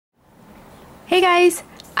Hey guys,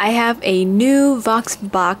 I have a new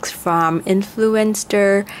VoxBox from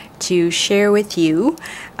Influenster to share with you.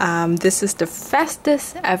 This is the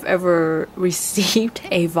fastest I've ever received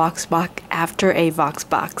a VoxBox after a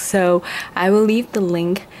VoxBox. So I will leave the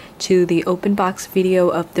link to the open box video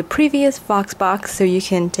of the previous VoxBox so you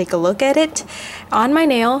can take a look at it. On my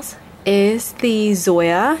nails is the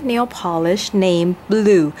Zoya nail polish named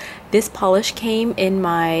Blue. This polish came in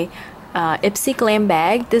my Ipsy Glam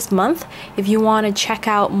bag this month. If you want to check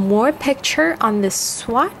out more picture on this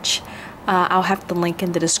swatch, I'll have the link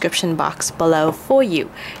in the description box below for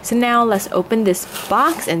you. So now let's open this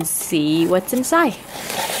box and see what's inside.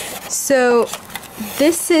 So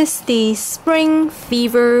this is the Spring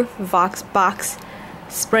Fever VoxBox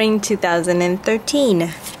Spring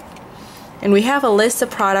 2013. And we have a list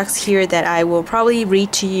of products here that I will probably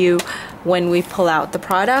read to you when we pull out the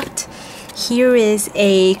product. Here is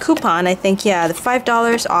a coupon, I think, yeah, the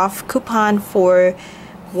 $5 off coupon for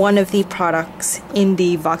one of the products in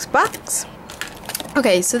the VoxBox.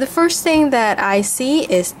 Okay, so the first thing that I see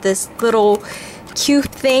is this little cute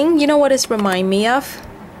thing. You know what this reminds me of?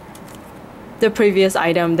 The previous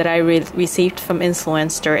item that I received from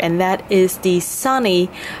Influenster, and that is the Sony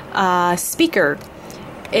speaker.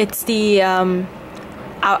 It's the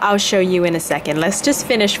I'll show you in a second. Let's just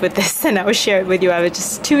finish with this and I'll share it with you. I was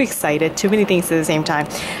just too excited. Too many things at the same time.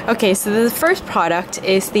 Okay, so the first product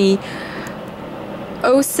is the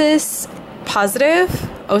Osis Positive,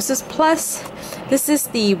 Osis Plus. This is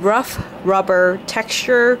the rough rubber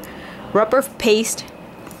texture, rubber paste.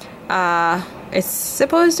 It's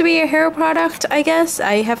supposed to be a hair product, I guess.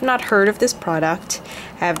 I have not heard of this product.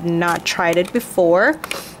 I have not tried it before.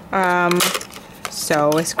 So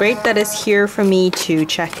it's great that it's here for me to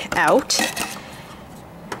check out.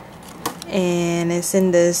 And it's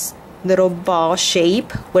in this little ball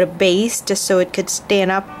shape with a base just so it could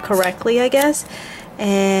stand up correctly, I guess.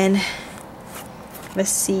 And let's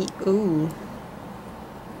see. Ooh.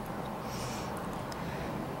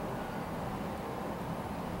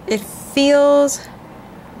 It feels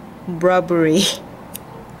rubbery.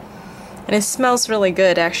 And it smells really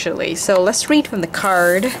good actually. So let's read from the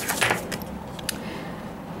card.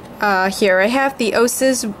 Here I have the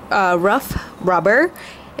Osis Rough Rubber.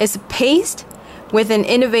 It's a paste with an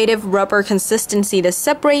innovative rubber consistency that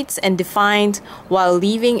separates and defines while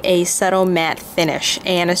leaving a subtle matte finish.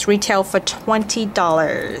 And it's retail for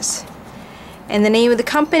 $20. And the name of the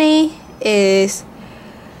company is,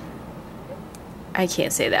 I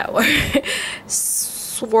can't say that word,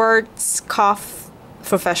 Schwarzkopf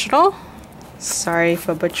Professional. Sorry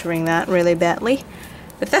for butchering that really badly.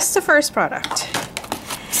 But that's the first product.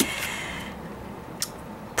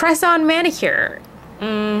 Press-on manicure.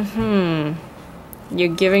 You're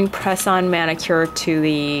giving press-on manicure to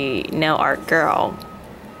the nail art girl.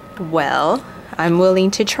 Well, I'm willing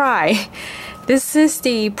to try. This is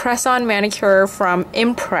the press-on manicure from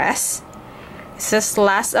Impress. It says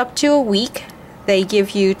lasts up to a week. They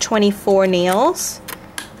give you 24 nails,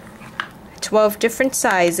 12 different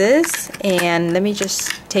sizes, and let me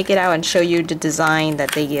just take it out and show you the design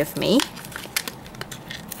that they give me.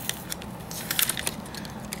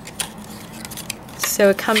 So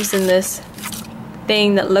it comes in this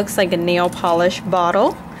thing that looks like a nail polish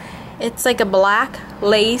bottle. It's like a black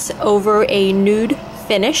lace over a nude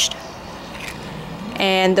finished.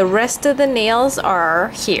 And the rest of the nails are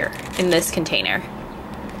here in this container.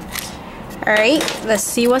 Alright, let's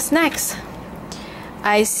see what's next.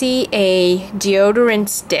 I see a deodorant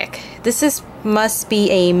stick. This must be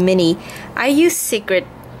a mini. I use Secret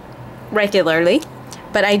regularly,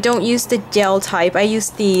 but I don't use the gel type. I use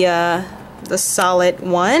the solid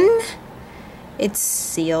one. It's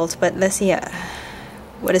sealed, but let's see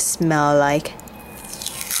what it smells like.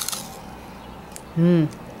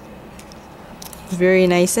 Very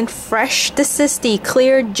nice and fresh. This is the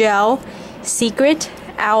clear gel Secret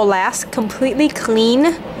Outlast, completely clean.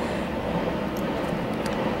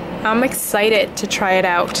 I'm excited to try it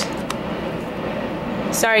out.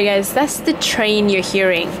 Sorry guys, that's the train you're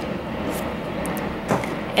hearing.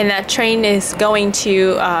 And that train is going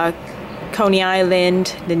to Coney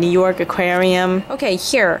Island, the New York Aquarium. Okay,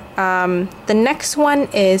 here. The next one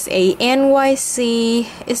is a NYC.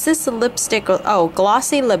 Is this a lipstick? Oh,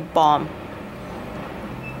 glossy lip balm.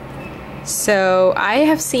 So I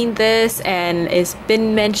have seen this, and it's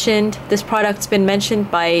been mentioned. This product's been mentioned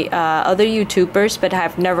by other YouTubers, but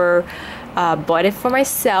I've never bought it for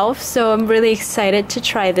myself. So I'm really excited to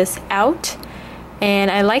try this out, and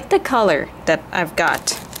I like the color that I've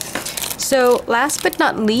got. So last but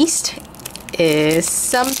not least is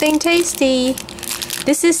something tasty.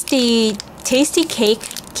 This is the Tasty Cake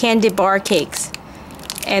candy bar cakes.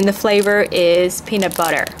 and the flavor is peanut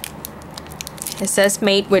butter. It says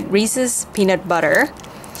made with Reese's peanut butter,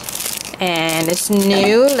 and it's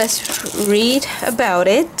new. Let's read about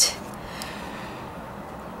it.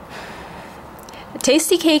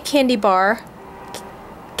 Tasty Cake Candy Bar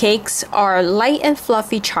cakes are light and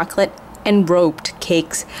fluffy chocolate enrobed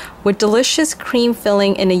cakes with delicious cream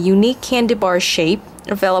filling in a unique candy bar shape,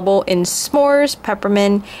 available in s'mores,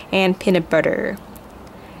 peppermint, and peanut butter.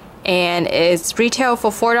 And it's retail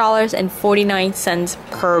for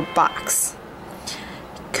 $4.49 per box.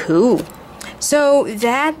 Cool. So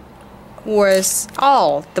that was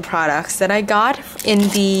all the products that I got in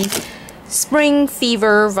the Spring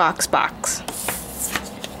Fever VoxBox.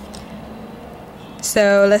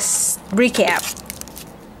 So let's recap.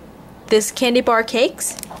 This candy bar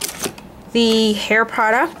cakes, the hair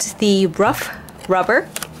product, the rough rubber,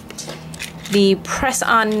 the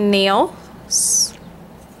press-on nails,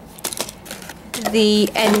 the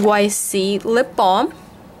NYC lip balm,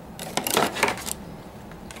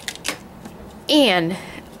 and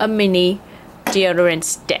a mini deodorant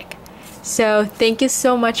stick. So thank you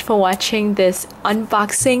so much for watching this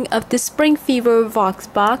unboxing of the Spring Fever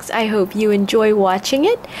VoxBox. I hope you enjoy watching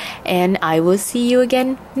it, and I will see you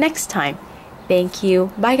again next time. Thank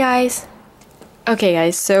you. Bye guys. Okay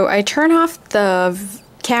guys, so I turned off the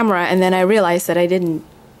camera and then I realized that I didn't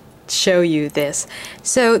show you this.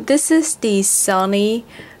 So this is the Sony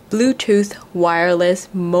Bluetooth wireless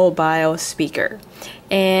mobile speaker,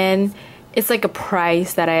 and it's like a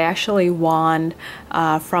prize that I actually won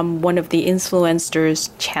from one of the influencers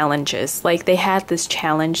challenges. Like, they had this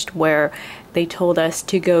challenge where they told us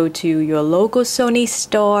to go to your local Sony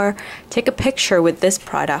store, take a picture with this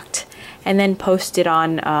product, and then post it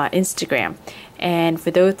on Instagram. And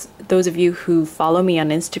for those of you who follow me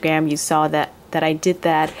on Instagram, you saw that I did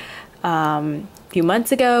that a few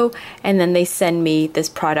months ago, and then they sent me this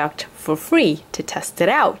product for free to test it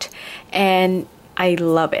out. And I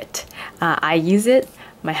love it. I use it,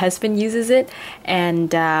 my husband uses it,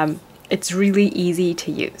 and it's really easy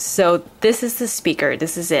to use. So this is the speaker,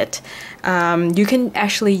 this is it. You can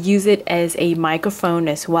actually use it as a microphone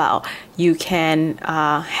as well. You can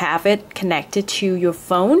have it connected to your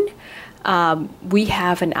phone. We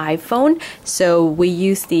have an iPhone, so we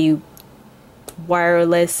use the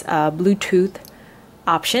wireless Bluetooth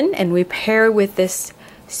option, and we pair with this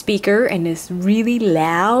speaker, and it's really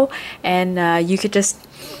loud, and you could just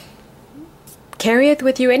carry it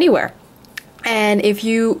with you anywhere. And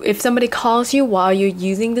if somebody calls you while you're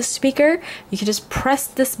using the speaker, you can just press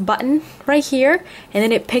this button right here, and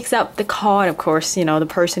then it picks up the call. And of course, you know, the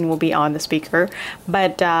person will be on the speaker,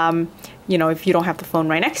 but you know, if you don't have the phone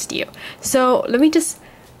right next to you. So let me just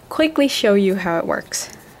quickly show you how it works.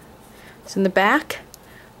 So in the back,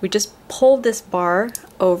 we just pull this bar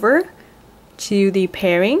over to the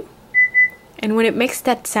pairing, and when it makes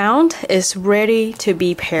that sound, it's ready to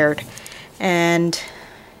be paired. And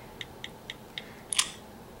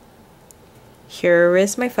here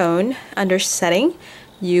is my phone. Under setting,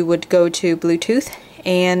 you would go to Bluetooth,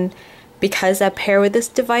 and because I paired with this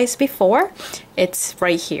device before, it's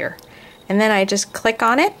right here. And then I just click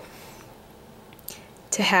on it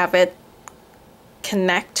to have it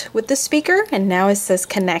connect with the speaker, and now it says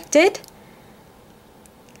connected.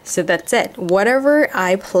 So that's it. Whatever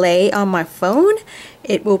I play on my phone,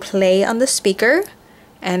 it will play on the speaker,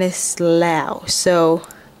 and it's loud. So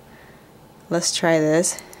let's try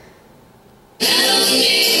this.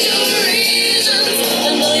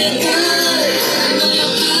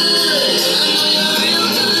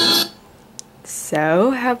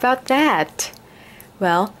 So how about that?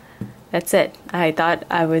 Well, that's it. I thought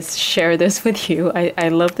I would share this with you. I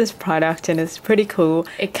love this product, and it's pretty cool.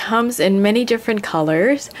 It comes in many different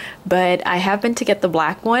colors, but I happen to get the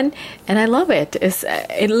black one, and I love it.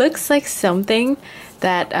 It looks like something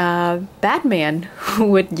that Batman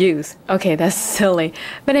would use. Okay, that's silly.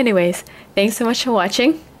 But anyways, thanks so much for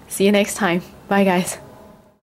watching. See you next time. Bye guys.